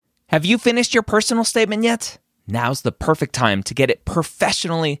Have you finished your personal statement yet? Now's the perfect time to get it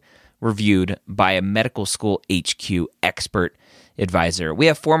professionally reviewed by a medical school HQ expert advisor. We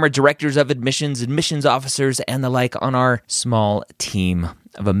have former directors of admissions, admissions officers, and the like on our small team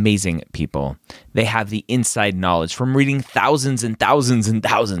of amazing people. They have the inside knowledge from reading thousands and thousands and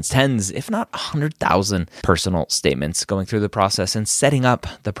thousands, tens, if not 100,000 personal statements, going through the process and setting up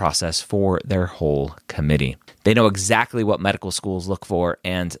the process for their whole committee. They know exactly what medical schools look for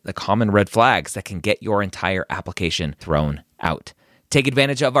and the common red flags that can get your entire application thrown out. Take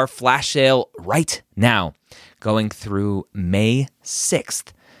advantage of our flash sale right now, going through May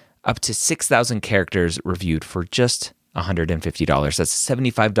 6th, up to 6,000 characters reviewed for just $150. That's a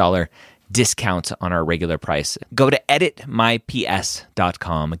 $75 discount on our regular price. Go to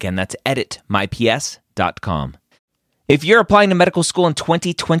editmyps.com. Again, that's editmyps.com. If you're applying to medical school in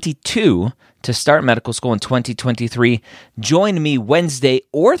 2022 to start medical school in 2023, join me Wednesday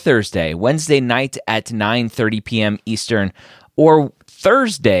or Thursday, Wednesday night at 9:30 p.m. Eastern, or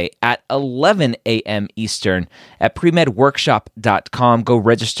Thursday at 11 a.m. Eastern at premedworkshop.com. Go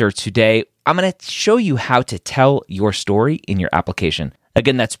register today. I'm going to show you how to tell your story in your application.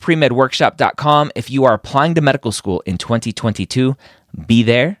 Again, that's premedworkshop.com. If you are applying to medical school in 2022, be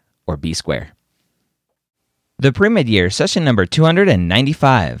there or be square. The Pre-Med Year, session number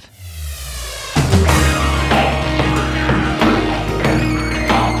 295.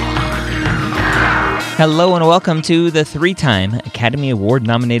 Hello and welcome to the 3-time Academy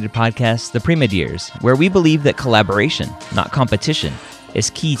Award-nominated podcast, The Pre-Med Years, where we believe that collaboration, not competition, is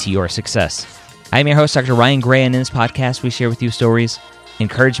key to your success. I'm your host, Dr. Ryan Gray, and in this podcast, we share with you stories,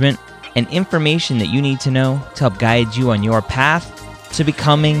 encouragement, and information that you need to know to help guide you on your path to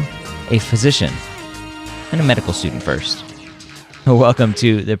becoming a physician and a medical student first. Welcome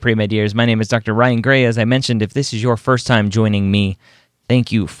to the Pre-Med Years. My name is Dr. Ryan Gray. As I mentioned, if this is your first time joining me,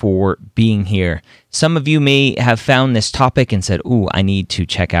 thank you for being here. Some of you may have found this topic and said, ooh, I need to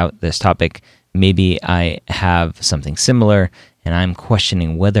check out this topic. Maybe I have something similar, and I'm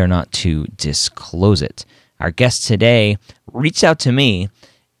questioning whether or not to disclose it. Our guest today reached out to me,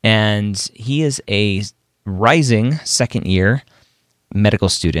 and he is a rising second-year medical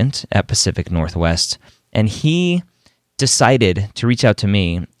student at Pacific Northwest, and he decided to reach out to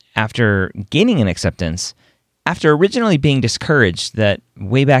me after gaining an acceptance after originally being discouraged that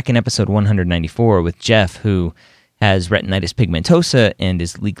way back in episode 194 with Jeff, who has retinitis pigmentosa and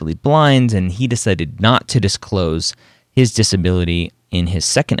is legally blind, and he decided not to disclose his disability in his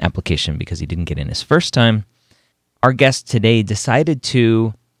second application because he didn't get in his first time. Our guest today decided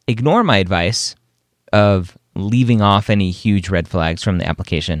to ignore my advice of leaving off any huge red flags from the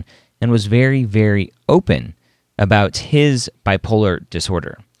application and was very, very open about his bipolar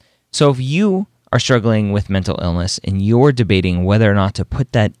disorder. So if you are struggling with mental illness and you're debating whether or not to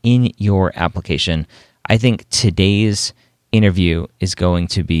put that in your application, I think today's interview is going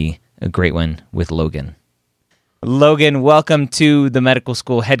to be a great one with Logan. Logan, welcome to the medical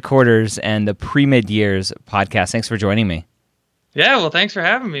school headquarters and the Pre-Med Years podcast. Thanks for joining me. Yeah, well, thanks for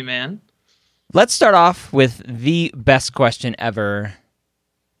having me, man. Let's start off with the best question ever.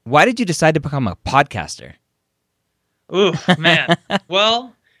 Why did you decide to become a podcaster? Ooh, man.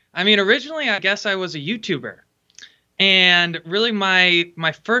 Well, I mean, originally, I guess I was a YouTuber. And really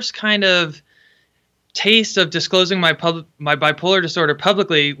my first kind of taste of disclosing my bipolar disorder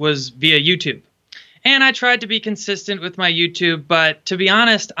publicly was via YouTube. And I tried to be consistent with my YouTube, but to be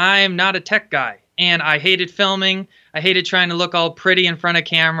honest, I'm not a tech guy. And I hated filming. I hated trying to look all pretty in front of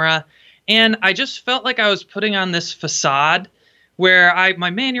camera. And I just felt like I was putting on this facade where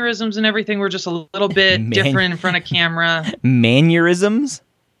my mannerisms and everything were just a little bit different in front of camera. Mannerisms?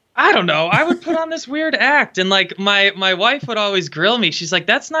 I don't know. I would put on this weird act, and like my wife would always grill me. She's like,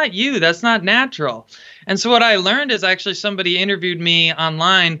 "That's not you. That's not natural." And so what I learned is actually somebody interviewed me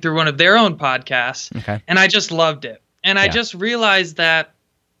online through one of their own podcasts, and I just loved it. And I just realized that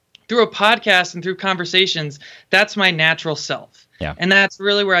through a podcast and through conversations, that's my natural self. Yeah. And that's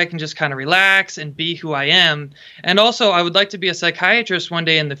really where I can just kind of relax and be who I am. And also, I would like to be a psychiatrist one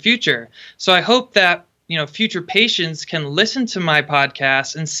day in the future. So I hope that future patients can listen to my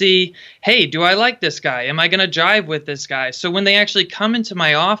podcast and see, hey, do I like this guy? Am I going to jive with this guy? So when they actually come into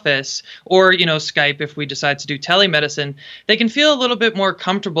my office or, Skype, if we decide to do telemedicine, they can feel a little bit more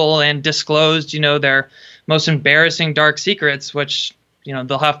comfortable and disclosed, their most embarrassing dark secrets, which,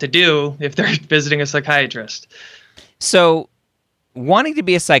 they'll have to do if they're visiting a psychiatrist. So wanting to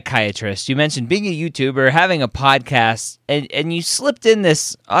be a psychiatrist, you mentioned being a YouTuber, having a podcast, and you slipped in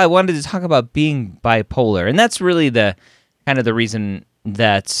this, I wanted to talk about being bipolar. And that's really the kind of the reason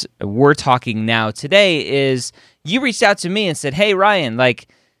that we're talking now today is you reached out to me and said, hey, Ryan,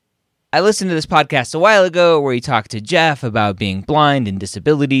 I listened to this podcast a while ago where you talked to Jeff about being blind and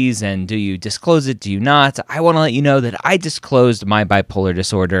disabilities, and do you disclose it, do you not? I want to let you know that I disclosed my bipolar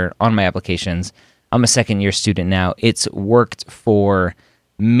disorder on my applications. I'm a second-year student now. It's worked for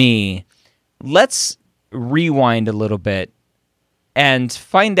me. Let's rewind a little bit and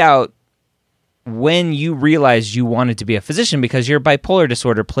find out when you realized you wanted to be a physician, because your bipolar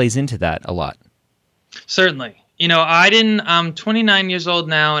disorder plays into that a lot. Certainly. I'm 29 years old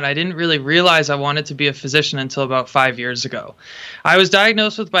now, and I didn't really realize I wanted to be a physician until about 5 years ago. I was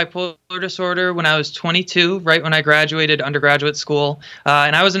diagnosed with bipolar disorder when I was 22, right when I graduated undergraduate school,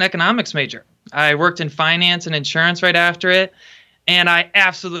 and I was an economics major. I worked in finance and insurance right after it, and I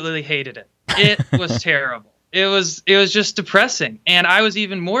absolutely hated it. It was terrible. It was just depressing, and I was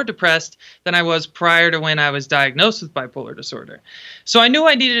even more depressed than I was prior to when I was diagnosed with bipolar disorder. So I knew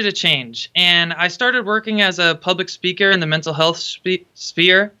I needed a change, and I started working as a public speaker in the mental health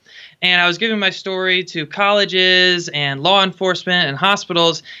sphere, and I was giving my story to colleges and law enforcement and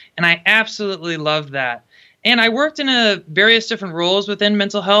hospitals, and I absolutely loved that. And I worked in various different roles within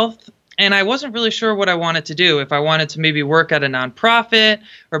mental health, and I wasn't really sure what I wanted to do, if I wanted to maybe work at a nonprofit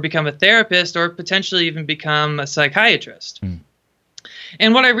or become a therapist or potentially even become a psychiatrist.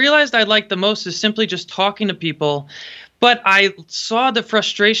 And what I realized I liked the most is simply just talking to people. But I saw the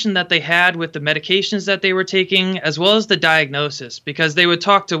frustration that they had with the medications that they were taking, as well as the diagnosis, because they would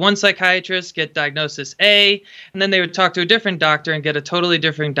talk to one psychiatrist, get diagnosis A, and then they would talk to a different doctor and get a totally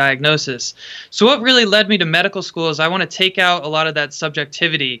different diagnosis. So what really led me to medical school is I want to take out a lot of that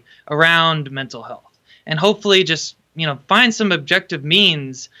subjectivity around mental health and hopefully just find some objective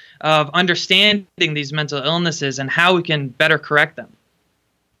means of understanding these mental illnesses and how we can better correct them.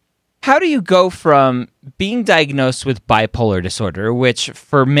 How do you go from being diagnosed with bipolar disorder, which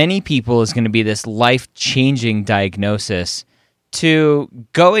for many people is going to be this life-changing diagnosis, to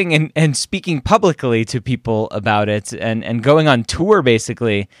going and speaking publicly to people about it and going on tour,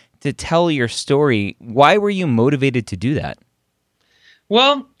 basically, to tell your story? Why were you motivated to do that?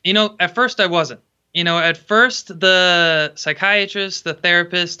 Well, at first I wasn't. At first, the psychiatrist, the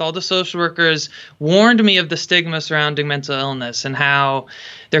therapist, all the social workers warned me of the stigma surrounding mental illness and how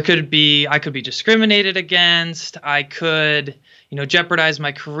I could be discriminated against. I could, jeopardize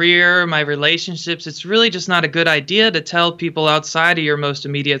my career, my relationships. It's really just not a good idea to tell people outside of your most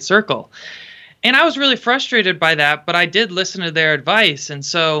immediate circle. And I was really frustrated by that, but I did listen to their advice. And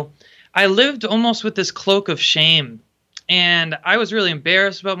so I lived almost with this cloak of shame. And I was really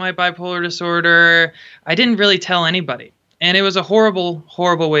embarrassed about my bipolar disorder. I didn't really tell anybody. And it was a horrible,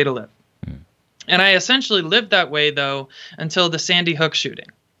 horrible way to live. And I essentially lived that way, though, until the Sandy Hook shooting.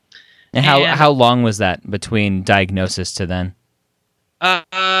 And how long was that between diagnosis to then?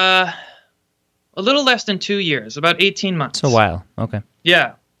 A little less than 2 years, about 18 months. It's a while. Okay.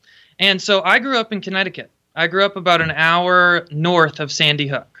 Yeah. And so I grew up in Connecticut. I grew up about an hour north of Sandy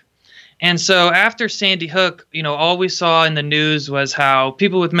Hook. And so after Sandy Hook, all we saw in the news was how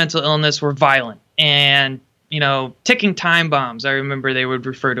people with mental illness were violent and, ticking time bombs, I remember they would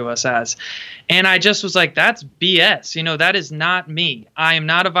refer to us as. And I just was like, that's BS. That is not me. I am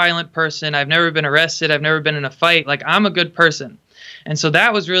not a violent person. I've never been arrested. I've never been in a fight. Like, I'm a good person. And so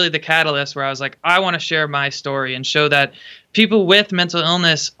that was really the catalyst where I was like, I want to share my story and show that people with mental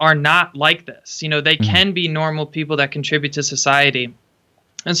illness are not like this. They can be normal people that contribute to society.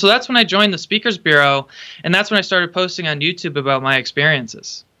 And so that's when I joined the Speakers Bureau, and that's when I started posting on YouTube about my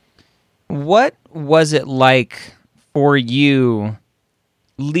experiences. What was it like for you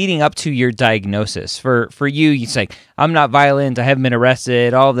leading up to your diagnosis? For you, it's like, I'm not violent, I haven't been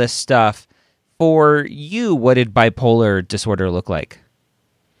arrested, all this stuff. For you, what did bipolar disorder look like?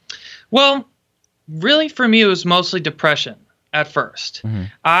 Well, really for me, it was mostly depression at first.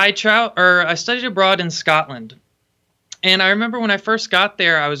 I studied abroad in Scotland. And I remember when I first got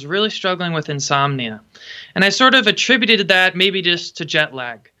there, I was really struggling with insomnia. And I sort of attributed that maybe just to jet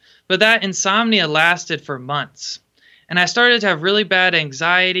lag. But that insomnia lasted for months. And I started to have really bad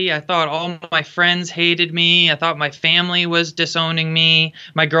anxiety. I thought all my friends hated me. I thought my family was disowning me.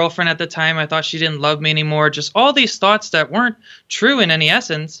 My girlfriend at the time, I thought she didn't love me anymore. Just all these thoughts that weren't true in any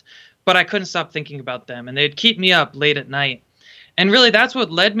essence, but I couldn't stop thinking about them. And they'd keep me up late at night. And really, that's what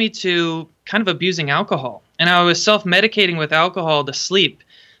led me to kind of abusing alcohol. And I was self-medicating with alcohol to sleep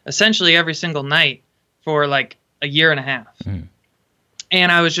essentially every single night for like a year and a half.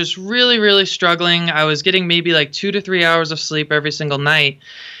 And I was just really, really struggling. I was getting maybe like 2 to 3 hours of sleep every single night.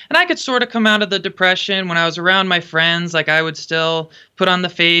 And I could sort of come out of the depression when I was around my friends. Like, I would still put on the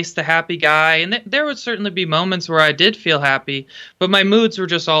face, the happy guy. And there would certainly be moments where I did feel happy, but my moods were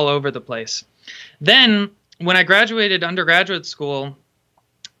just all over the place. Then when I graduated undergraduate school,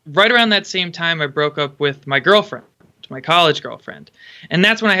 right around that same time, I broke up with my girlfriend, my college girlfriend. And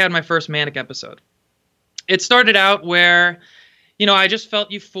that's when I had my first manic episode. It started out where, I just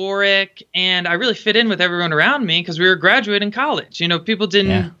felt euphoric and I really fit in with everyone around me because we were graduating college. People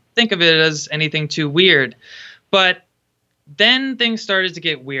didn't think of it as anything too weird. But then things started to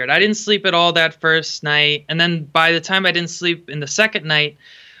get weird. I didn't sleep at all that first night. And then by the time I didn't sleep in the second night,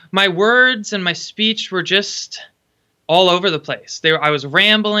 my words and my speech were just all over the place. I was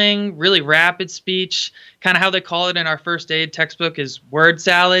rambling, really rapid speech, kind of how they call it in our first aid textbook is word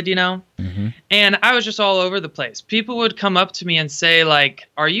salad, Mm-hmm. And I was just all over the place. People would come up to me and say, like,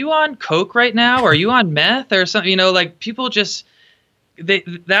 are you on coke right now? Are you on meth or something? Like people just,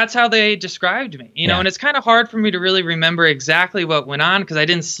 that's how they described me, and it's kind of hard for me to really remember exactly what went on because I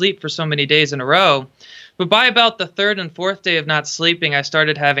didn't sleep for so many days in a row. But by about the third and fourth day of not sleeping, I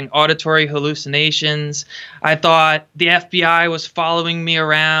started having auditory hallucinations. I thought the FBI was following me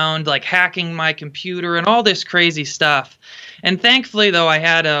around, like hacking my computer and all this crazy stuff. And thankfully, though, I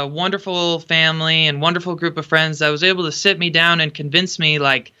had a wonderful family and wonderful group of friends that was able to sit me down and convince me,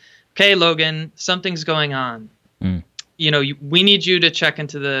 like, okay, Logan, something's going on. Mm. We need you to check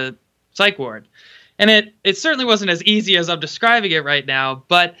into the psych ward. And it certainly wasn't as easy as I'm describing it right now,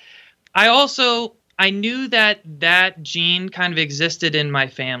 but I knew that gene kind of existed in my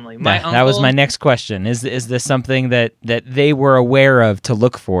family. My uncle, that was my next question. Is this something that they were aware of to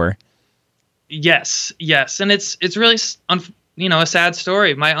look for? Yes. And it's really, a sad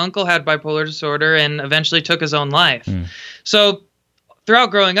story. My uncle had bipolar disorder and eventually took his own life. Mm. So throughout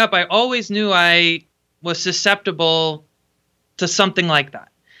growing up, I always knew I was susceptible to something like that.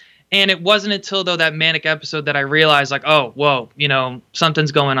 And it wasn't until, though, that manic episode that I realized, like, oh, whoa,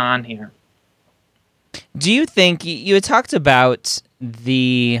 something's going on here. Do you think you had talked about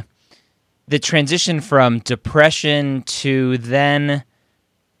the transition from depression to then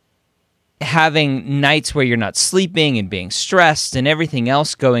having nights where you're not sleeping and being stressed and everything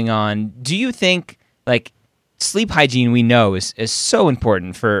else going on? Do you think, like, sleep hygiene we know is so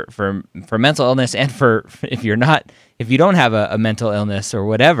important for mental illness and for if you don't have a mental illness or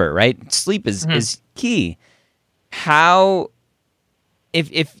whatever, right? Sleep is key. How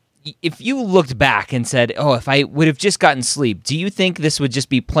if you looked back and said, oh, if I would have just gotten sleep, do you think this would just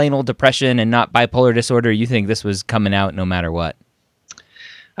be plain old depression and not bipolar disorder? Or you think this was coming out no matter what?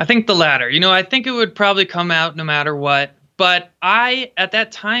 I think the latter. I think it would probably come out no matter what. But at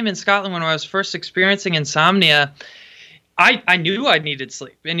that time in Scotland, when I was first experiencing insomnia, I knew I needed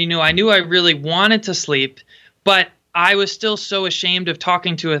sleep. And, I knew I really wanted to sleep, but I was still so ashamed of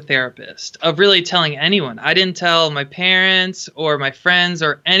talking to a therapist, of really telling anyone. I didn't tell my parents or my friends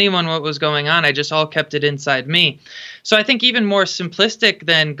or anyone what was going on. I just all kept it inside me. So I think even more simplistic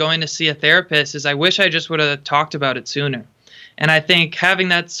than going to see a therapist is I wish I just would have talked about it sooner. And I think having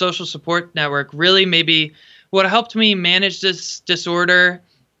that social support network really maybe would have helped me manage this disorder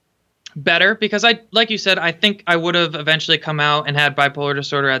better because like you said, I think I would have eventually come out and had bipolar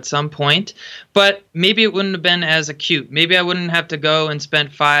disorder at some point, but maybe it wouldn't have been as acute. Maybe I wouldn't have to go and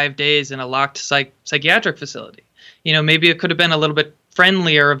spend 5 days in a locked psychiatric facility. Maybe it could have been a little bit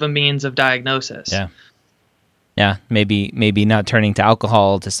friendlier of a means of diagnosis. Yeah. Maybe not turning to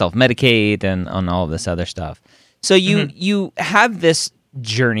alcohol to self-medicate and on all this other stuff. So you have this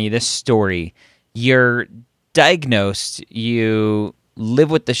journey, this story. You're diagnosed, you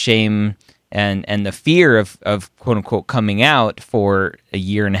live with the shame and the fear of quote unquote coming out for a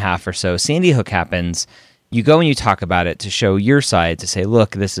year and a half or so. Sandy Hook happens. You go and you talk about it to show your side, to say,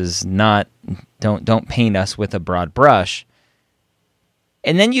 look, this is not, don't paint us with a broad brush.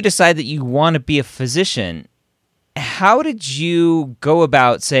 And then you decide that you want to be a physician. How did you go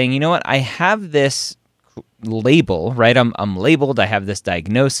about saying, you know what, I have this label, right? I'm labeled, I have this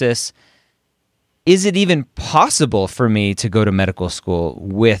diagnosis. Is it even possible for me to go to medical school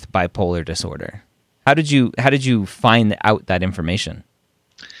with bipolar disorder? How did you find out that information?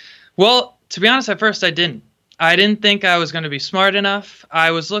 Well, to be honest, at first I didn't. I didn't think I was going to be smart enough. I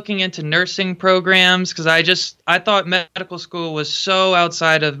was looking into nursing programs because I thought medical school was so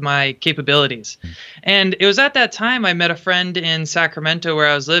outside of my capabilities. And it was at that time I met a friend in Sacramento where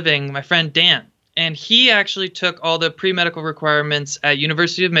I was living, my friend Dan. And he actually took all the pre-medical requirements at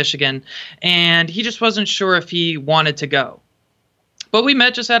University of Michigan, and he just wasn't sure if he wanted to go. But we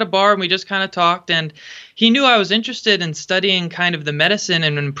met just at a bar, and we just kind of talked, and he knew I was interested in studying kind of the medicine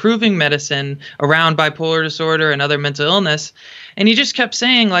and improving medicine around bipolar disorder and other mental illness. And he just kept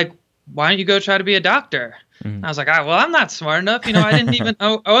saying, like, why don't you go try to be a doctor? Mm-hmm. I was like, well, I'm not smart enough.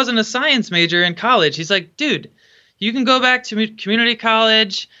 I wasn't a science major in college. He's like, dude, you can go back to community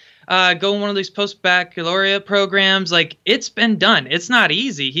college. go in one of these post-baccalaureate programs. Like, it's been done. It's not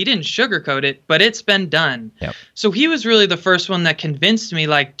easy. He didn't sugarcoat it, but it's been done. Yep. So he was really the first one that convinced me,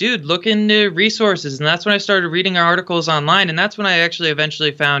 like, dude, look into resources. And that's when I started reading articles online. And that's when I actually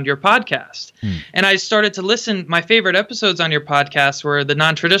eventually found your podcast. And I started to listen. My favorite episodes on your podcast were the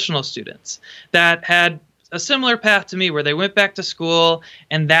non-traditional students that had a similar path to me, where they went back to school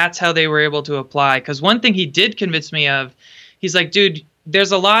and that's how they were able to apply. Because one thing he did convince me of, he's like, dude,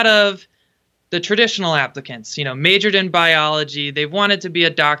 there's a lot of the traditional applicants, majored in biology. They've wanted to be a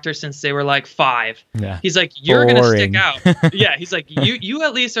doctor since they were like 5. Yeah. He's like, you're going to stick out. Yeah. He's like, you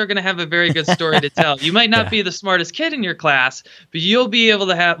at least are going to have a very good story to tell. You might not be the smartest kid in your class, but you'll be able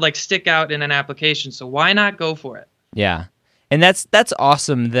to stick out in an application. So why not go for it? Yeah. And that's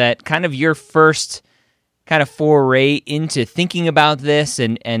awesome that kind of your first kind of foray into thinking about this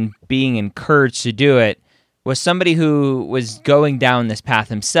and being encouraged to do it was somebody who was going down this path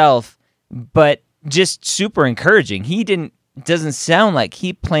himself, but just super encouraging. Doesn't sound like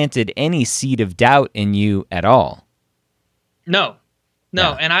he planted any seed of doubt in you at all. No.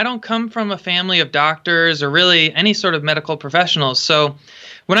 Yeah. And I don't come from a family of doctors or really any sort of medical professionals. So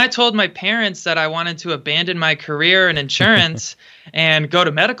when I told my parents that I wanted to abandon my career in insurance and go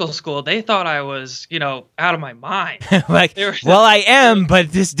to medical school, they thought I was, out of my mind. I am,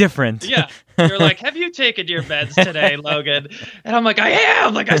 but it's different. Yeah. They're like, have you taken your meds today, Logan? And I'm like, I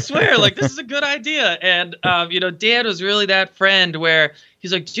am. Like, I swear, this is a good idea. And, Dad was really that friend where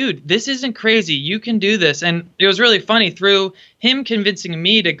he's like, dude, this isn't crazy. You can do this. And it was really funny. Through him convincing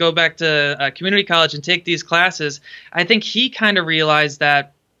me to go back to community college and take these classes, I think he kind of realized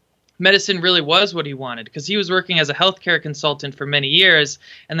that medicine really was what he wanted, because he was working as a healthcare consultant for many years.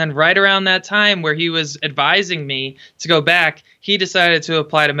 And then right around that time where he was advising me to go back, he decided to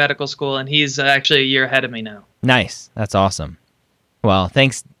apply to medical school, and he's actually a year ahead of me now. Nice. That's awesome. Well,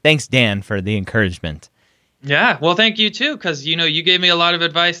 thanks, Dan, for the encouragement. Yeah. Well, thank you too, because, you gave me a lot of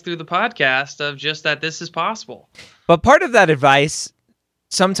advice through the podcast of just that this is possible. But part of that advice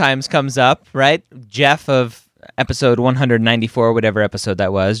sometimes comes up, right? Jeff of episode 194, whatever episode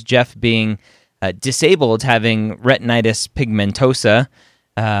that was, Jeff being disabled, having retinitis pigmentosa,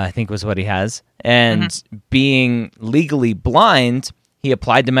 I think was what he has, and being legally blind, he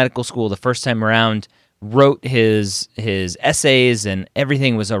applied to medical school the first time around, wrote his essays, and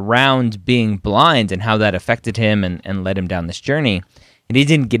everything was around being blind and how that affected him and led him down this journey, and he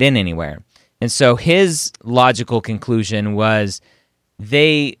didn't get in anywhere. And so his logical conclusion was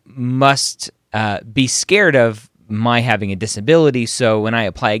they must be scared of my having a disability, so when I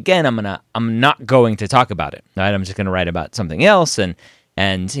apply again, I'm not going to talk about it. Right? I'm just going to write about something else.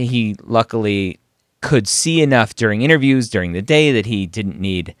 And he luckily could see enough during interviews during the day that he didn't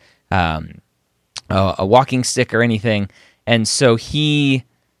need a walking stick or anything. And so he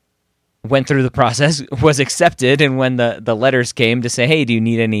went through the process, was accepted, and when the letters came to say, hey, do you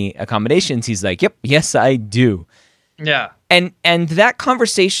need any accommodations? He's like, yep, yes, I do. Yeah. And that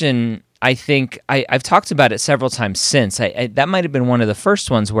conversation, I think I've talked about it several times since. That might have been one of the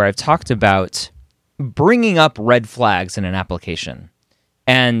first ones where I've talked about bringing up red flags in an application.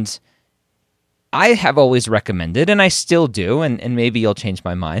 And I have always recommended, and I still do, and maybe you'll change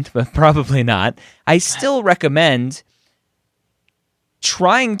my mind, but probably not. I still recommend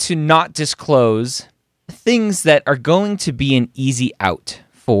trying to not disclose things that are going to be an easy out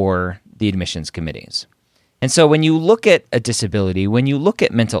for the admissions committees. And so when you look at a disability, when you look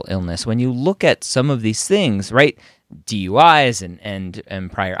at mental illness, when you look at some of these things, right, DUIs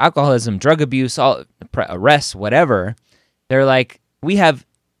and prior alcoholism, drug abuse, arrests, whatever, they're like, we have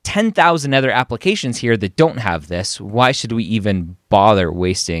 10,000 other applications here that don't have this. Why should we even bother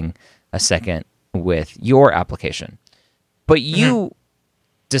wasting a second with your application? But you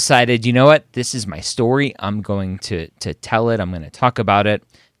decided, you know what, this is my story. I'm going to tell it. I'm going to talk about it.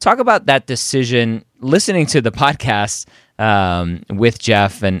 Talk about that decision, listening to the podcast with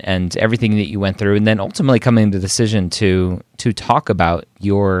Jeff and everything that you went through, and then ultimately coming to the decision to talk about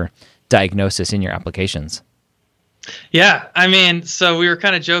your diagnosis in your applications. Yeah, I mean, so we were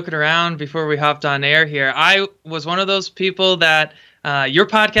kind of joking around before we hopped on air here. I was one of those people that your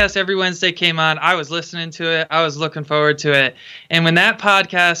podcast every Wednesday came on. I was listening to it. I was looking forward to it. And when that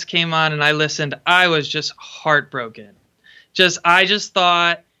podcast came on and I listened, I was just heartbroken. I just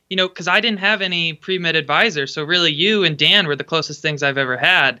thought, because I didn't have any pre-med advisor. So really you and Dan were the closest things I've ever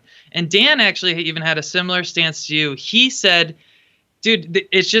had. And Dan actually even had a similar stance to you. He said, dude,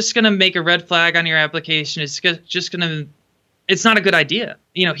 it's just going to make a red flag on your application. It's just going to, it's not a good idea.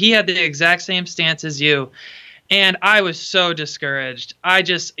 He had the exact same stance as you. And I was so discouraged. I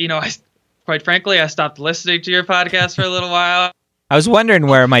just, quite frankly, I stopped listening to your podcast for a little while. I was wondering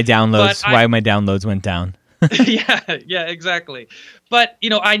why my downloads went down. Yeah, exactly. But,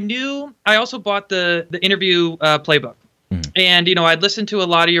 I also bought the interview playbook. And, I'd listened to a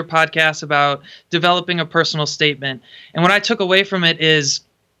lot of your podcasts about developing a personal statement. And what I took away from it is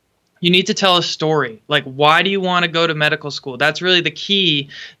you need to tell a story. Like, why do you want to go to medical school? That's really the key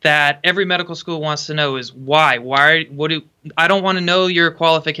that every medical school wants to know is why. I don't want to know your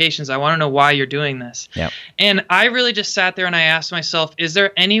qualifications. I want to know why you're doing this. Yep. And I really just sat there and I asked myself, is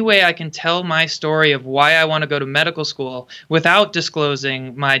there any way I can tell my story of why I want to go to medical school without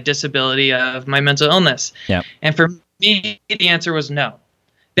disclosing my disability of my mental illness? Yep. And for me, the answer was no.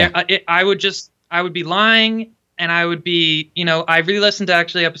 I would be lying. And I would be, I re-listened to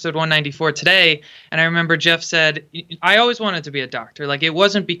actually episode 194 today, and I remember Jeff said, I always wanted to be a doctor. Like, it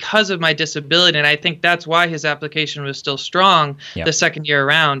wasn't because of my disability, and I think that's why his application was still strong the second year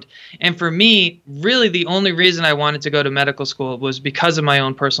around. And for me, really the only reason I wanted to go to medical school was because of my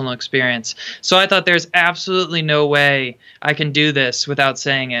own personal experience. So I thought there's absolutely no way I can do this without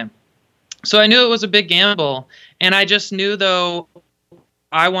saying it. So I knew it was a big gamble, and I just knew, though,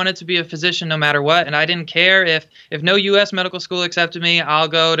 I wanted to be a physician no matter what, and I didn't care if no U.S. medical school accepted me. I'll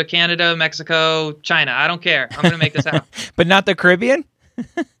go to Canada, Mexico, China. I don't care. I'm going to make this happen. But not the Caribbean?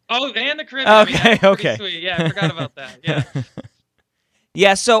 Oh, and the Caribbean. Okay, yeah, okay. Sweet. Yeah, I forgot about that. Yeah.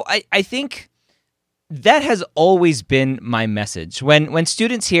 Yeah, so I think that has always been my message. When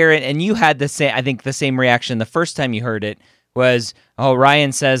students hear it, and you had the same reaction the first time you heard it was, oh,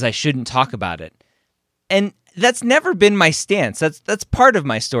 Ryan says I shouldn't talk about it. And that's never been my stance. That's part of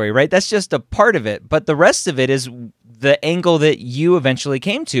my story, right? That's just a part of it. But the rest of it is the angle that you eventually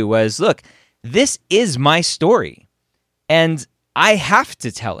came to was, look, this is my story, and I have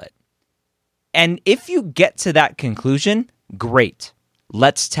to tell it. And if you get to that conclusion, great.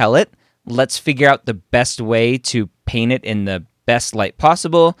 Let's tell it. Let's figure out the best way to paint it in the best light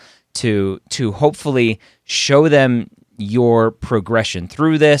possible to hopefully show them your progression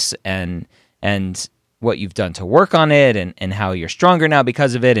through this and what you've done to work on it and how you're stronger now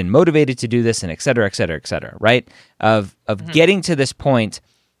because of it and motivated to do this and et cetera, right? Of getting to this point,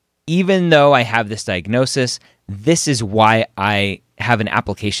 even though I have this diagnosis, this is why I have an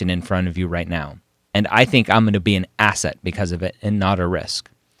application in front of you right now. And I think I'm going to be an asset because of it and not a risk.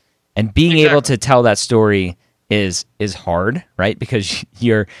 And being able to tell that story is hard, right? Because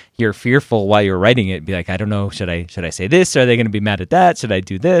you're fearful while you're writing it. Be like, I don't know, should I say this? Are they going to be mad at that? Should I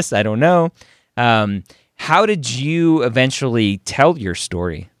do this? I don't know. How did you eventually tell your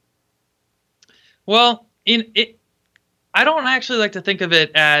story? Well, I don't actually like to think of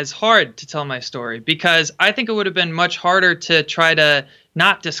it as hard to tell my story because I think it would have been much harder to try to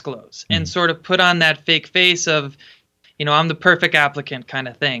not disclose and sort of put on that fake face of, I'm the perfect applicant kind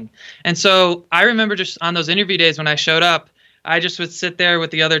of thing. And so I remember just on those interview days when I showed up, I just would sit there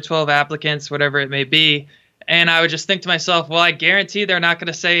with the other 12 applicants, whatever it may be, and I would just think to myself, well, I guarantee they're not going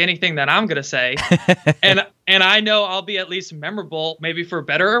to say anything that I'm going to say. and I know I'll be at least memorable, maybe for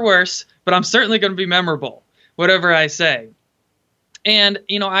better or worse, but I'm certainly going to be memorable, whatever I say. And,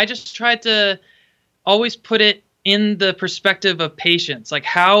 I just tried to always put it in the perspective of patients. Like,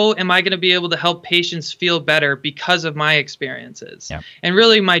 how am I going to be able to help patients feel better because of my experiences? Yeah. And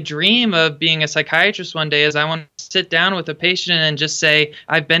really my dream of being a psychiatrist one day is I want to sit down with a patient and just say,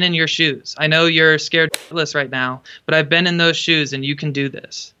 I've been in your shoes. I know you're scared shitless right now, but I've been in those shoes and you can do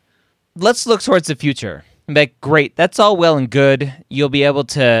this. Let's look towards the future. Like, great, that's all well and good. You'll be able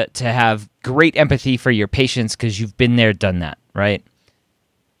to have great empathy for your patients because you've been there, done that, right?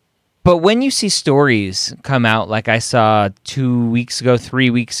 But when you see stories come out, like I saw 3 weeks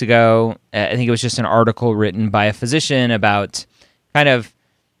ago, I think it was just an article written by a physician about kind of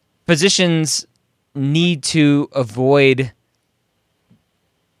physicians need to avoid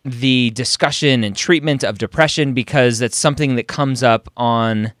the discussion and treatment of depression because it's something that comes up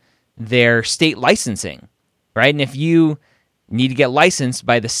on their state licensing, right? And if you need to get licensed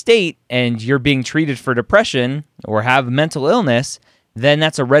by the state and you're being treated for depression or have mental illness, then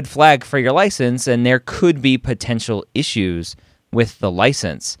that's a red flag for your license, and there could be potential issues with the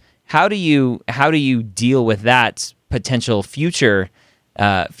license. How do you deal with that potential future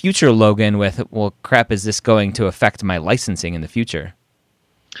Logan with, well, crap, is this going to affect my licensing in the future?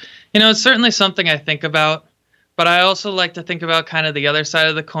 It's certainly something I think about, but I also like to think about kind of the other side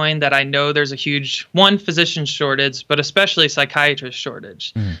of the coin that I know there's a huge, physician shortage, but especially psychiatrist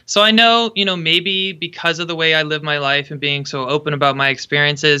shortage. So I know, maybe because of the way I live my life and being so open about my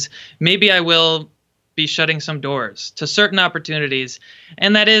experiences, maybe I will be shutting some doors to certain opportunities.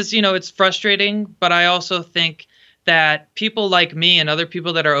 And that is, it's frustrating, but I also think that people like me and other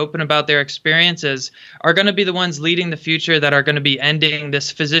people that are open about their experiences are going to be the ones leading the future, that are going to be ending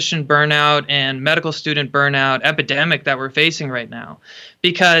this physician burnout and medical student burnout epidemic that we're facing right now.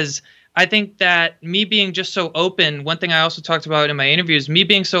 Because I think that me being just so open, one thing I also talked about in my interviews, me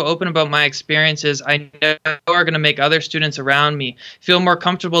being so open about my experiences, I know are going to make other students around me feel more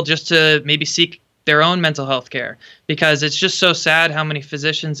comfortable just to maybe seek their own mental health care, because it's just so sad how many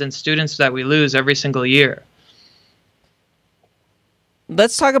physicians and students that we lose every single year.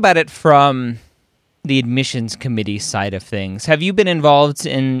 Let's talk about it from the admissions committee side of things. Have you been involved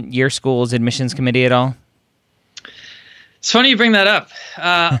in your school's admissions committee at all? It's funny you bring that up.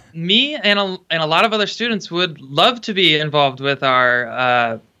 Me and a lot of other students would love to be involved with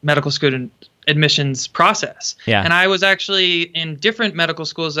our medical student admissions process. Yeah. And I was actually in different medical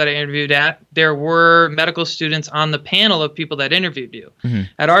schools that I interviewed at. There were medical students on the panel of people that interviewed you. Mm-hmm.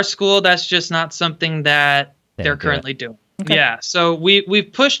 At our school, that's just not something that they're currently doing. Okay. Yeah. So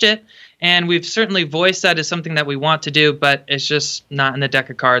we've pushed it, and we've certainly voiced that as something that we want to do, but it's just not in the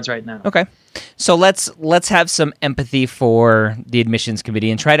deck of cards right now. Okay. So let's have some empathy for the admissions committee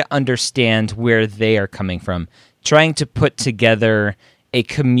and try to understand where they are coming from, trying to put together a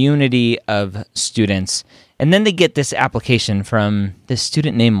community of students. And then they get this application from this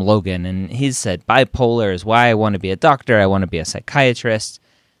student named Logan, and he said, bipolar is why I want to be a doctor, I want to be a psychiatrist.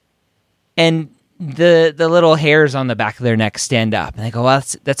 And the little hairs on the back of their neck stand up, and they go, well,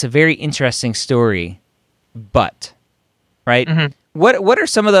 that's a very interesting story, but, right? Mm-hmm. What are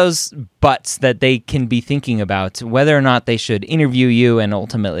some of those buts that they can be thinking about, whether or not they should interview you and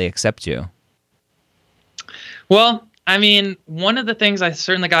ultimately accept you? Well, I mean, one of the things I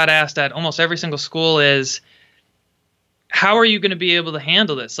certainly got asked at almost every single school is, how are you going to be able to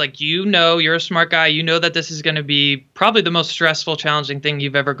handle this? Like, you're a smart guy. You know that this is going to be probably the most stressful, challenging thing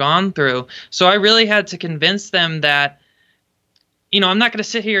you've ever gone through. So I really had to convince them that, I'm not going to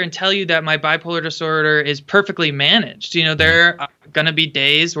sit here and tell you that my bipolar disorder is perfectly managed. There are going to be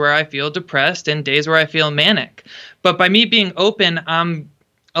days where I feel depressed and days where I feel manic. But by me being open, I'm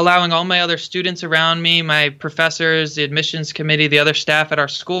allowing all my other students around me, my professors, the admissions committee, the other staff at our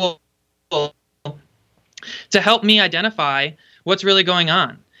school, to help me identify what's really going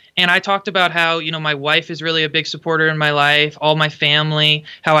on. And I talked about how, my wife is really a big supporter in my life, all my family,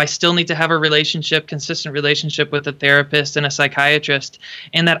 how I still need to have a consistent relationship with a therapist and a psychiatrist,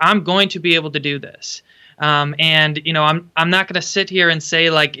 and that I'm going to be able to do this. I'm not going to sit here and say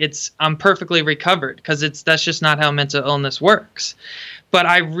like I'm perfectly recovered, because that's just not how mental illness works. But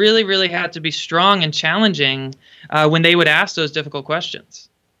I really, really had to be strong and challenging when they would ask those difficult questions.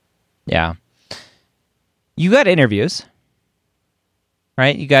 Yeah. You got interviews,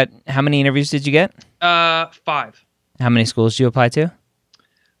 right? How many interviews did you get? 5. How many schools did you apply to?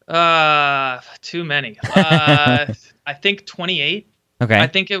 Too many. I think 28. Okay. I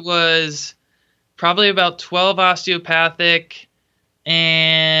think it was probably about 12 osteopathic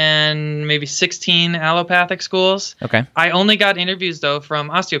and maybe 16 allopathic schools. Okay. I only got interviews, though, from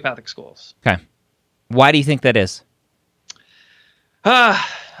osteopathic schools. Okay. Why do you think that is?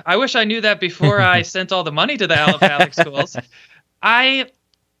 I wish I knew that before I sent all the money to the allopathic schools.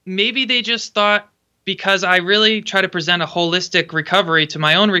 Maybe they just thought, because I really try to present a holistic recovery to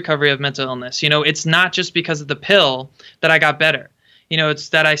my own recovery of mental illness. It's not just because of the pill that I got better. It's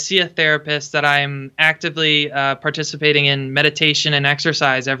that I see a therapist, that I'm actively participating in meditation and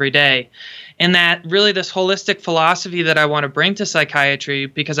exercise every day. And that really this holistic philosophy that I want to bring to psychiatry,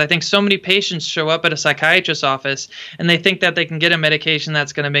 because I think so many patients show up at a psychiatrist's office and they think that they can get a medication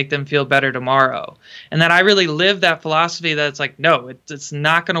that's going to make them feel better tomorrow. And that I really live that philosophy that it's like, no, it's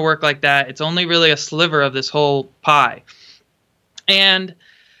not going to work like that. It's only really a sliver of this whole pie. And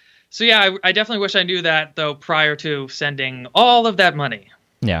so, yeah, I definitely wish I knew that, though, prior to sending all of that money.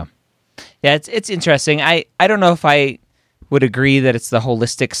 Yeah. Yeah, it's interesting. I don't know if I would agree that it's the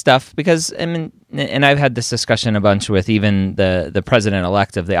holistic stuff, because, and I've had this discussion a bunch with even the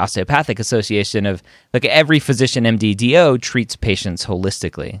president-elect of the Osteopathic Association of, like, every physician, MD, DO, treats patients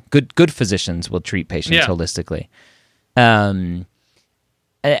holistically. Good physicians will treat patients holistically. I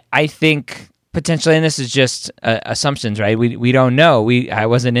think potentially, and this is just assumptions, right? We don't know. I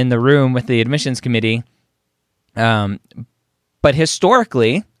wasn't in the room with the admissions committee, but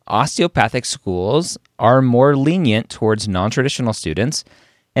historically, osteopathic schools are more lenient towards non-traditional students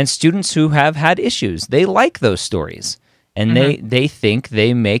and students who have had issues. They like those stories, and they think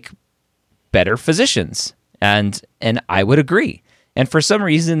they make better physicians, and I would agree. And for some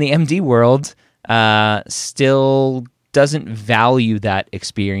reason, the MD world still doesn't value that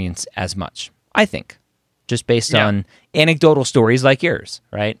experience as much, I think, just based on anecdotal stories like yours,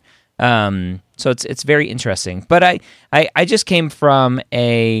 right? So it's very interesting. But I just came from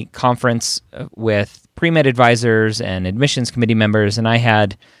a conference with pre-med advisors and admissions committee members, and I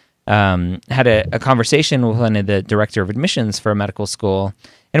had a conversation with one of the director of admissions for a medical school,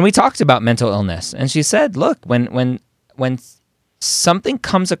 and we talked about mental illness. And she said, "Look, when something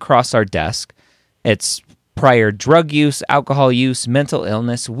comes across our desk, it's prior drug use, alcohol use, mental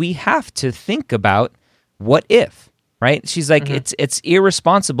illness, we have to think about what if." Right? She's like, it's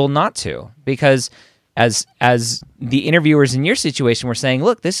irresponsible not to, because as the interviewers in your situation were saying,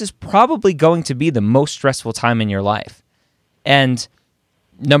 look, this is probably going to be the most stressful time in your life. And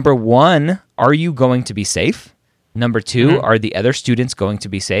number one, are you going to be safe? Number two, are the other students going to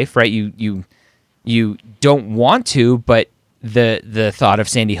be safe? Right? You don't want to, but the thought of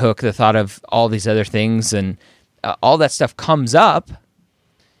Sandy Hook, the thought of all these other things, and all that stuff comes up,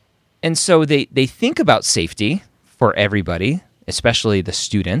 and so they think about safety for everybody, especially the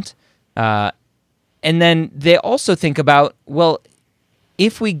student. And then they also think about, well,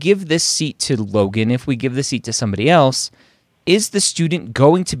 if we give this seat to Logan, if we give the seat to somebody else, is the student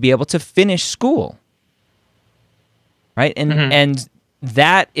going to be able to finish school? Right? And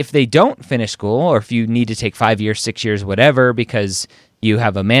that, if they don't finish school, or if you need to take 5 years, 6 years, whatever, because you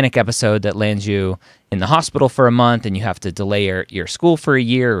have a manic episode that lands you in the hospital for a month and you have to delay your school for a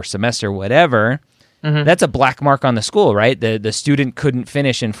year or semester, whatever, that's a black mark on the school, right? The student couldn't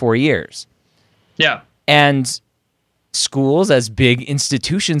finish in 4 years. Yeah. And schools, as big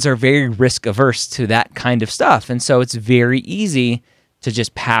institutions, are very risk averse to that kind of stuff. And so it's very easy to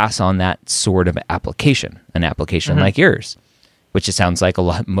just pass on that sort of application, an application like yours, which it sounds like all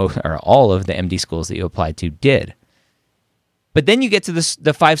of the MD schools that you applied to did. But then you get to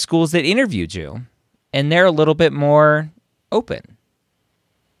the 5 schools that interviewed you, and they're a little bit more open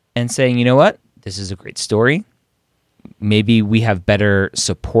and saying, you know what? This is a great story. Maybe we have better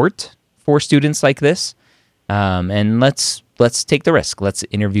support for students like this, and let's take the risk. Let's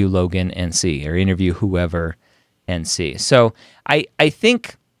interview Logan and see, or interview whoever and see. So I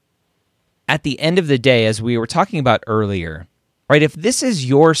think at the end of the day, as we were talking about earlier, right, if this is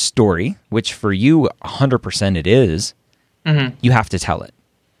your story, which for you 100% it is, you have to tell it,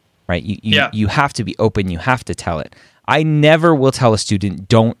 right? You have to be open. You have to tell it. I never will tell a student,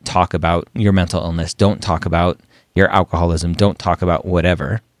 don't talk about your mental illness. Don't talk about your alcoholism. Don't talk about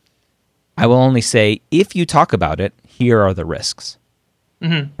whatever. I will only say, if you talk about it, here are the risks,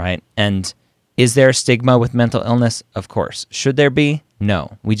 right? And is there a stigma with mental illness? Of course. Should there be?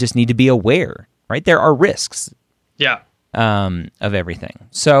 No. We just need to be aware, right? There are risks of everything.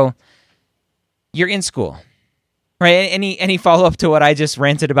 So you're in school, right? Any follow-up to what I just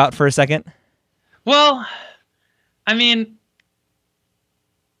ranted about for a second? Well, I mean,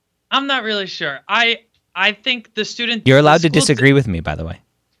 I'm not really sure. I think the student... You're allowed to disagree with me, by the way.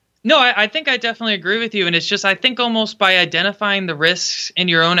 No, I think I definitely agree with you. And it's just, I think almost by identifying the risks in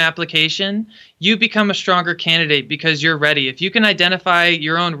your own application, you become a stronger candidate because you're ready. If you can identify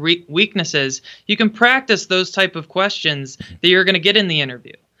your own weaknesses, you can practice those type of questions that you're going to get in the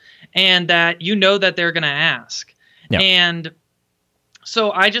interview and that you know that they're going to ask. Yep. And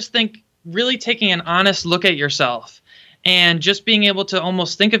so I just think really taking an honest look at yourself and just being able to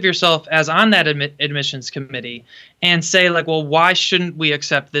almost think of yourself as on that admissions committee and say, like, well, why shouldn't we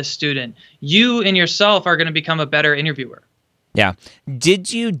accept this student? You and yourself are going to become a better interviewer. Yeah.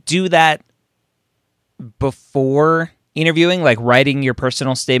 Did you do that before interviewing, like writing your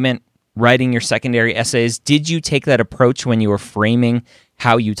personal statement, writing your secondary essays? Did you take that approach when you were framing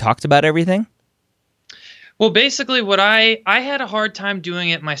how you talked about everything? Well, basically what I had a hard time doing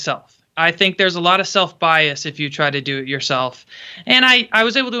it myself. I think there's a lot of self-bias if you try to do it yourself. And I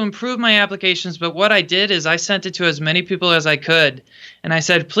was able to improve my applications, but what I did is I sent it to as many people as I could. And I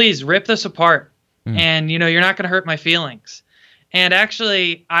said, please rip this apart. And, you're not going to hurt my feelings. And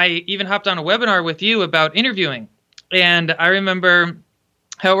actually, I even hopped on a webinar with you about interviewing. And I remember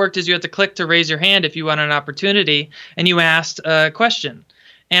how it worked is you had to click to raise your hand if you wanted an opportunity, and you asked a question.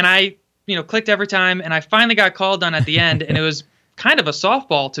 And I, clicked every time, and I finally got called on at the end, and it was kind of a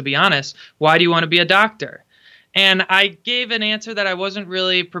softball, to be honest. Why do you want to be a doctor? And I gave an answer that I wasn't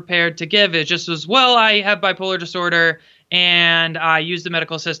really prepared to give. It just was, well, I have bipolar disorder and I use the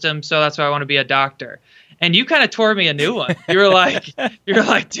medical system, so that's why I want to be a doctor. And you kind of tore me a new one. You're like,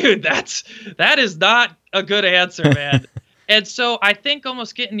 dude, that is not a good answer, man. And so I think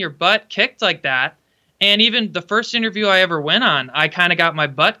almost getting your butt kicked like that, and even the first interview I ever went on, I kind of got my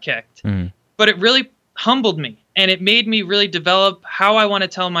butt kicked. But it really humbled me. And it made me really develop how I want to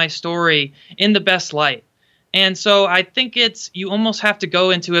tell my story in the best light. And so I think you almost have to go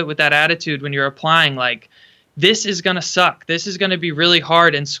into it with that attitude when you're applying, like, this is going to suck. This is going to be really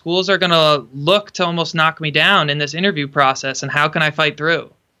hard, and schools are going to look to almost knock me down in this interview process, and how can I fight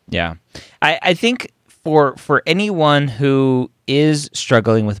through? Yeah. I think for anyone who is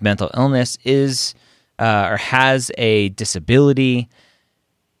struggling with mental illness, or has a disability,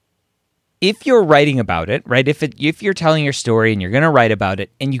 if you're writing about it, right? If you're telling your story and you're going to write about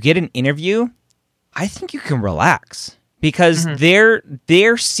it and you get an interview, I think you can relax, because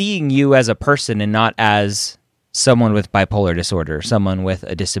they're seeing you as a person and not as someone with bipolar disorder, someone with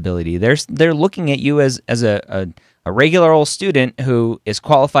a disability. They're looking at you as a regular old student who is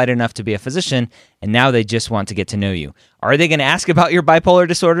qualified enough to be a physician, and now they just want to get to know you. Are they going to ask about your bipolar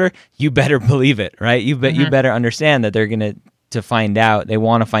disorder? You better believe it, right? You better understand that they're going to find out. They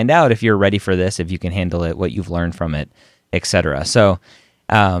want to find out if you're ready for this, if you can handle it, what you've learned from it, etc. So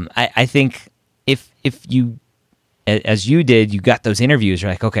I think if you, as you did, you got those interviews,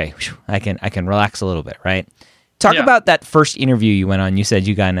 you're like, okay, I can relax a little bit, right? Talk about that first interview you went on. You said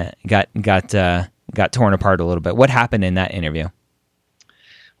you got torn apart a little bit. What happened in that interview?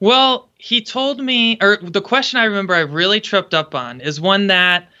 Well, he told me, or the question I remember I really tripped up on is one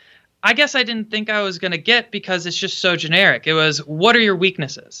that I guess I didn't think I was going to get because it's just so generic. It was, what are your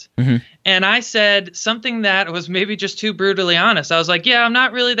weaknesses? Mm-hmm. And I said something that was maybe just too brutally honest. I was like, yeah, I'm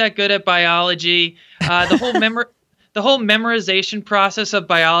not really that good at biology. The whole memorization process of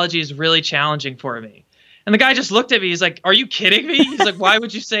biology is really challenging for me. And the guy just looked at me. He's like, are you kidding me? He's like, why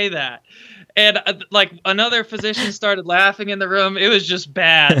would you say that? And like another physician started laughing in the room. It was just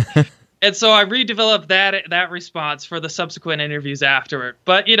bad. And so I redeveloped that response for the subsequent interviews afterward.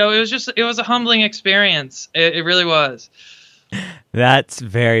 But, it was a humbling experience. It really was. That's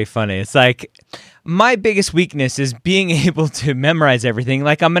very funny. It's like, my biggest weakness is being able to memorize everything,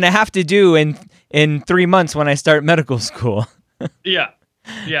 like I'm going to have to do in 3 months when I start medical school. Yeah.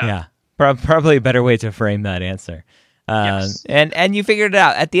 Probably a better way to frame that answer. Yes. And you figured it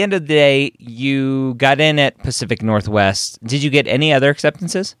out. At the end of the day, you got in at Pacific Northwest. Did you get any other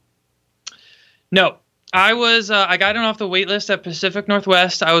acceptances? No. I got in off the wait list at Pacific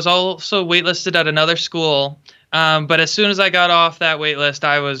Northwest. I was also waitlisted at another school. But as soon as I got off that wait list,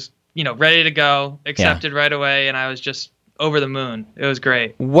 I was, ready to go, accepted right away, and I was just over the moon. It was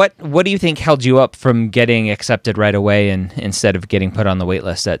great. What do you think held you up from getting accepted right away and instead of getting put on the wait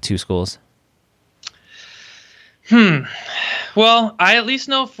list at two schools? Well, I at least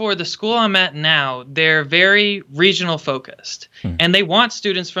know for the school I'm at now, they're very regional focused, and they want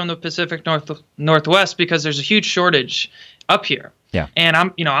students from the Pacific Northwest because there's a huge shortage up here. Yeah. And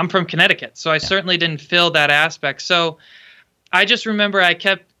I'm from Connecticut, so I certainly didn't fill that aspect. So I just remember I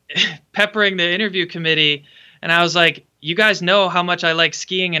kept peppering the interview committee, and I was like, you guys know how much I like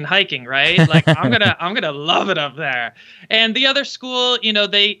skiing and hiking, right? Like I'm gonna love it up there. And the other school,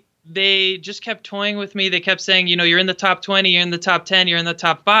 they just kept toying with me. They kept saying, you're in the top 20, you're in the top 10, you're in the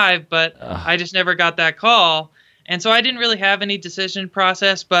top 5, but I just never got that call. And so I didn't really have any decision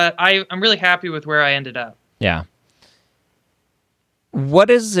process, but I'm really happy with where I ended up. Yeah. What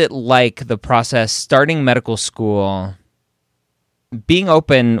is it like, the process starting medical school? Being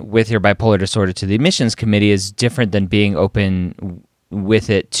open with your bipolar disorder to the admissions committee is different than being open with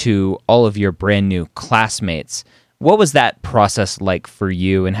it to all of your brand new classmates. What was that process like for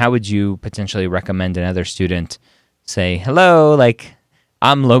you, and how would you potentially recommend another student say, hello, like,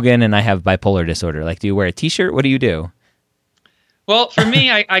 I'm Logan and I have bipolar disorder? Like, do you wear a t-shirt? What do you do? Well, for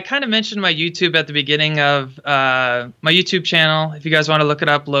me, I kind of mentioned my YouTube at the beginning of my YouTube channel. If you guys want to look it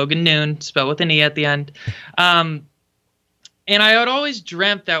up, Logan Noon, spelled with an E at the end. And I had always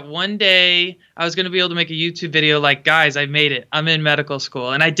dreamt that one day I was going to be able to make a YouTube video like, guys, I made it. I'm in medical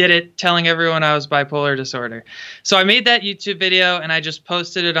school. And I did it telling everyone I was bipolar disorder. So I made that YouTube video and I just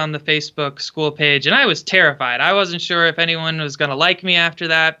posted it on the Facebook school page. And I was terrified. I wasn't sure if anyone was going to like me after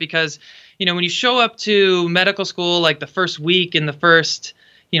that because, when you show up to medical school, like the first week in the first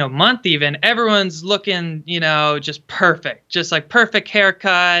month even, everyone's looking, just perfect, just like perfect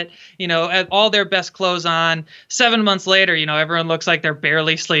haircut, all their best clothes on. 7 months later, everyone looks like they're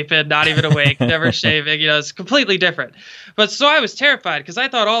barely sleeping, not even awake, never shaving, it's completely different. But so I was terrified because I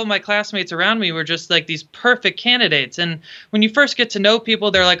thought all of my classmates around me were just like these perfect candidates. And when you first get to know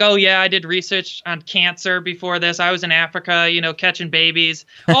people, they're like, oh yeah, I did research on cancer before this. I was in Africa, catching babies,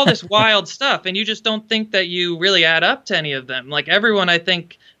 all this wild stuff. And you just don't think that you really add up to any of them. Like everyone, I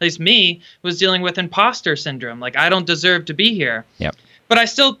think, at least me, was dealing with imposter syndrome. Like, I don't deserve to be here. Yep. But I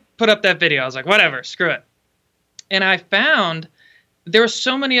still put up that video. I was like, whatever, screw it. And I found there were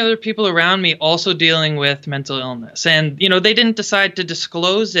so many other people around me also dealing with mental illness. And, they didn't decide to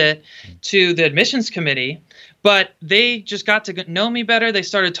disclose it to the admissions committee, But they just got to know me better. They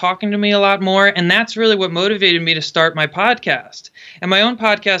started talking to me a lot more. And that's really what motivated me to start my podcast. And my own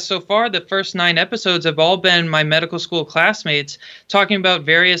podcast so far, the first 9 episodes have all been my medical school classmates talking about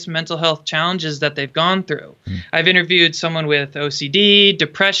various mental health challenges that they've gone through. I've interviewed someone with OCD,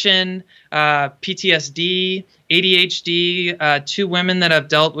 depression, PTSD, ADHD, 2 women that have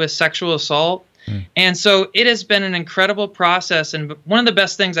dealt with sexual assault. And so it has been an incredible process. And one of the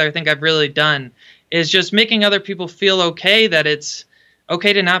best things I think I've really done is just making other people feel okay, that it's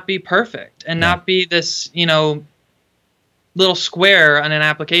okay to not be perfect and not be this, little square on an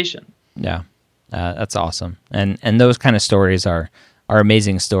application. Yeah, that's awesome. And those kind of stories are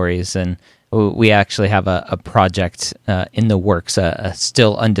amazing stories. And we actually have a project in the works, a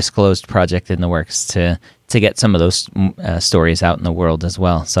still undisclosed project in the works to get some of those stories out in the world as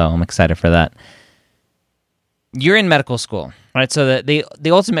well. So I'm excited for that. You're in medical school, right? So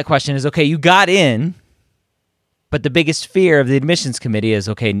the ultimate question is, okay, you got in, but the biggest fear of the admissions committee is,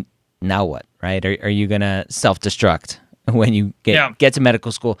 okay, now what, right? Are you going to self-destruct when you get to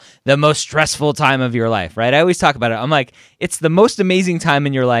medical school? The most stressful time of your life, right? I always talk about it. I'm like, it's the most amazing time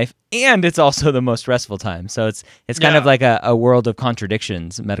in your life, and it's also the most stressful time. So it's kind of like a world of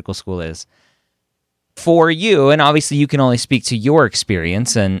contradictions, medical school is. For you, and obviously you can only speak to your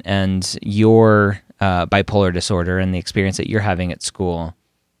experience and your bipolar disorder and the experience that you're having at school.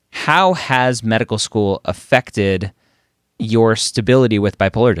 How has medical school affected your stability with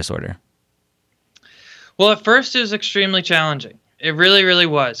bipolar disorder? Well, at first it was extremely challenging. It really, really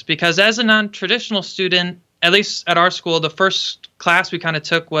was. Because as a non-traditional student, at least at our school, the first class we kind of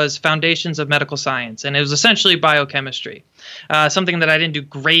took was Foundations of Medical Science. And it was essentially biochemistry, something that I didn't do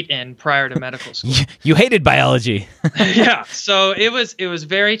great in prior to medical school. You hated biology. Yeah, so it was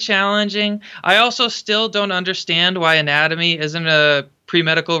very challenging. I also still don't understand why anatomy isn't a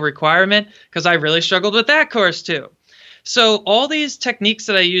pre-medical requirement, because I really struggled with that course too. So all these techniques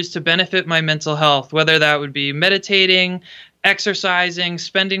that I use to benefit my mental health, whether that would be meditating, exercising,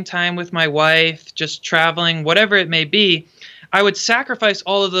 spending time with my wife, just traveling, whatever it may be, I would sacrifice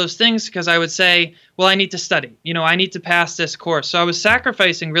all of those things because I would say, well, I need to study. I need to pass this course. So I was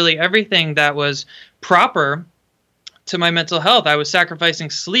sacrificing really everything that was proper to my mental health. I was sacrificing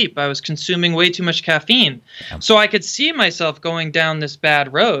sleep. I was consuming way too much caffeine. So I could see myself going down this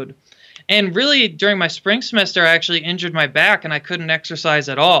bad road. And really, during my spring semester, I actually injured my back and I couldn't exercise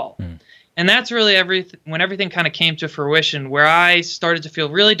at all. And that's really when everything kind of came to fruition, where I started to feel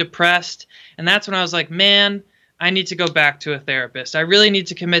really depressed. And that's when I was like, man, I need to go back to a therapist. I really need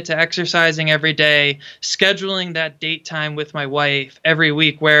to commit to exercising every day, scheduling that date time with my wife every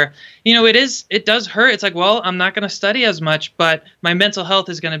week, where, it does hurt. It's like, well, I'm not going to study as much, but my mental health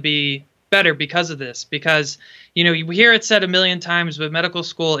is going to be better because of this. Because, you hear it said a million times, but medical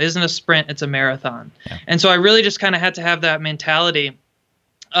school isn't a sprint, it's a marathon. Yeah. And so I really just kind of had to have that mentality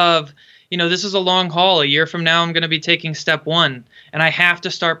of, this is a long haul. A year from now, I'm going to be taking step 1, and I have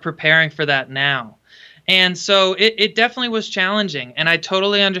to start preparing for that now. And so it definitely was challenging, and I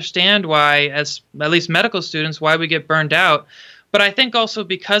totally understand why, as at least medical students, why we get burned out. But I think also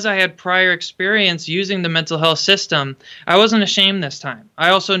because I had prior experience using the mental health system, I wasn't ashamed this time. I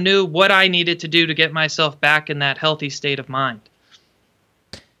also knew what I needed to do to get myself back in that healthy state of mind.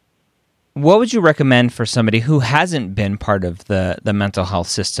 What would you recommend for somebody who hasn't been part of the mental health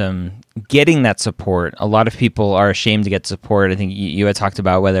system getting that support? A lot of people are ashamed to get support. I think you had talked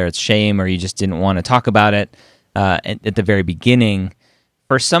about whether it's shame or you just didn't want to talk about it at the very beginning.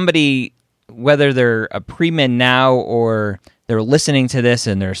 For somebody, whether they're a pre-med now or they're listening to this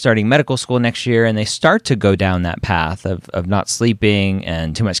and they're starting medical school next year and they start to go down that path of not sleeping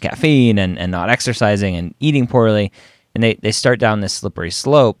and too much caffeine and not exercising and eating poorly, and they start down this slippery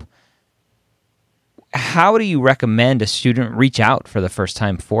slope, how do you recommend a student reach out for the first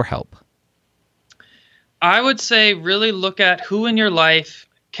time for help? I would say really look at who in your life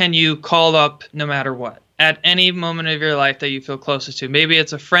can you call up no matter what, at any moment of your life that you feel closest to. Maybe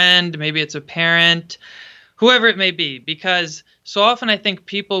it's a friend, maybe it's a parent, whoever it may be, because so often I think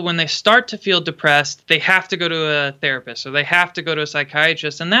people, when they start to feel depressed, they have to go to a therapist or they have to go to a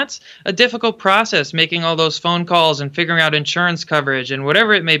psychiatrist. And that's a difficult process, making all those phone calls and figuring out insurance coverage and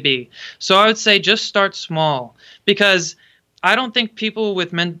whatever it may be. So I would say just start small, because I don't think people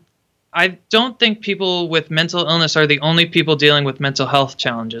with mental illness are the only people dealing with mental health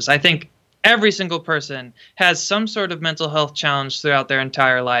challenges. I think every single person has some sort of mental health challenge throughout their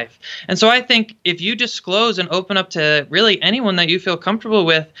entire life. And so I think if you disclose and open up to really anyone that you feel comfortable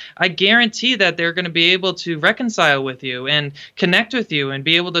with, I guarantee that they're going to be able to reconcile with you and connect with you and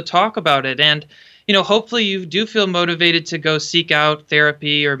be able to talk about it. And, hopefully you do feel motivated to go seek out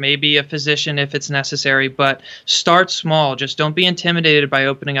therapy or maybe a physician if it's necessary, but start small. Just don't be intimidated by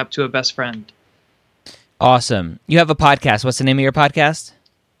opening up to a best friend. Awesome. You have a podcast. What's the name of your podcast?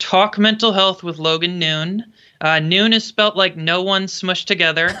 Talk Mental Health with Logan Noon. Noon is spelt like no one smushed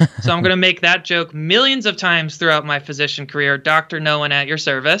together, so I'm going to make that joke millions of times throughout my physician career. Dr. No One at your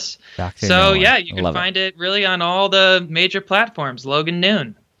service. Dr. So No One. yeah, you can find it really on all the major platforms. Logan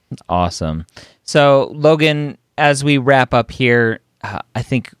Noon. Awesome. So Logan, as we wrap up here, I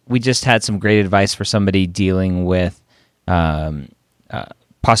think we just had some great advice for somebody dealing with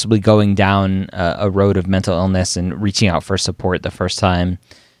possibly going down a road of mental illness and reaching out for support the first time.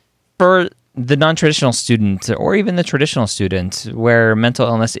 For the non-traditional student or even the traditional student where mental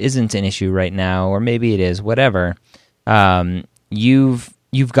illness isn't an issue right now, or maybe it is, whatever, you've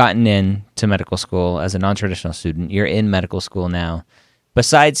gotten into medical school as a non-traditional student. You're in medical school now.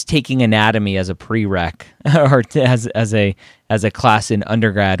 Besides taking anatomy as a prereq or as a class in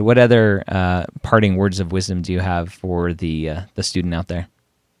undergrad, what other parting words of wisdom do you have for the student out there?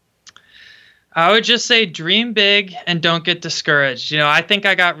 I would just say dream big and don't get discouraged. I think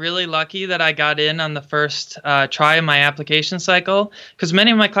I got really lucky that I got in on the first try of my application cycle because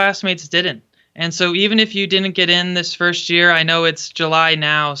many of my classmates didn't. And so even if you didn't get in this first year, I know it's July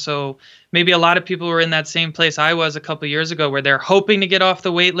now, so maybe a lot of people were in that same place I was a couple years ago where they're hoping to get off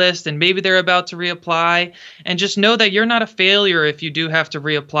the wait list and maybe they're about to reapply. And just know that you're not a failure if you do have to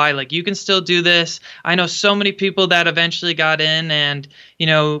reapply. Like, you can still do this. I know so many people that eventually got in, and,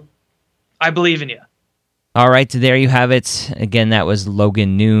 I believe in you. All right, there you have it. Again, that was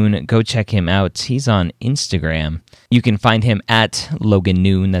Logan Noon. Go check him out. He's on Instagram. You can find him at Logan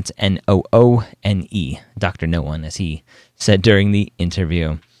Noon. That's Noone, Dr. No One, as he said during the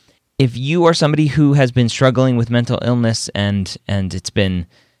interview. If you are somebody who has been struggling with mental illness and it's been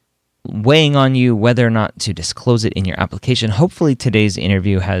weighing on you whether or not to disclose it in your application, hopefully today's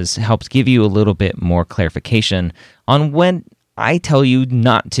interview has helped give you a little bit more clarification on when I tell you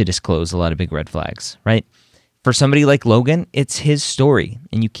not to disclose a lot of big red flags, right? For somebody like Logan, it's his story,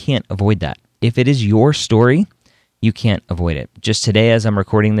 and you can't avoid that. If it is your story, you can't avoid it. Just today, as I'm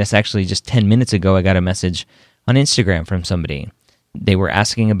recording this, actually just 10 minutes ago, I got a message on Instagram from somebody. They were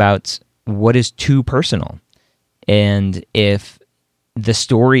asking about what is too personal, and if the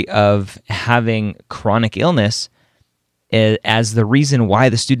story of having chronic illness as the reason why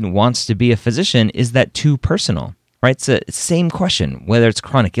the student wants to be a physician, is that too personal? Right? It's the same question, whether it's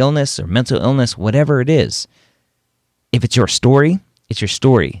chronic illness or mental illness, whatever it is. If it's your story, it's your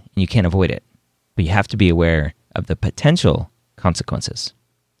story, and you can't avoid it. But you have to be aware of the potential consequences.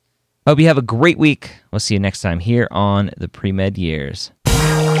 Hope you have a great week. We'll see you next time here on the Pre-Med Years.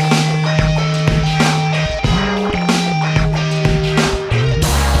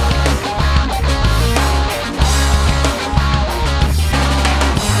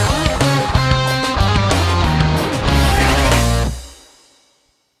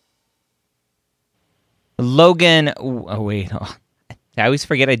 Logan, I always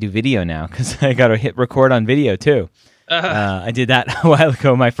forget I do video now because I got to hit record on video too. I did that a while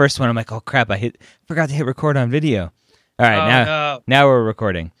ago. My first one, I'm like, oh crap, forgot to hit record on video. All right, now we're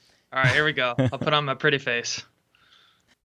recording. All right, here we go. I'll put on my pretty face.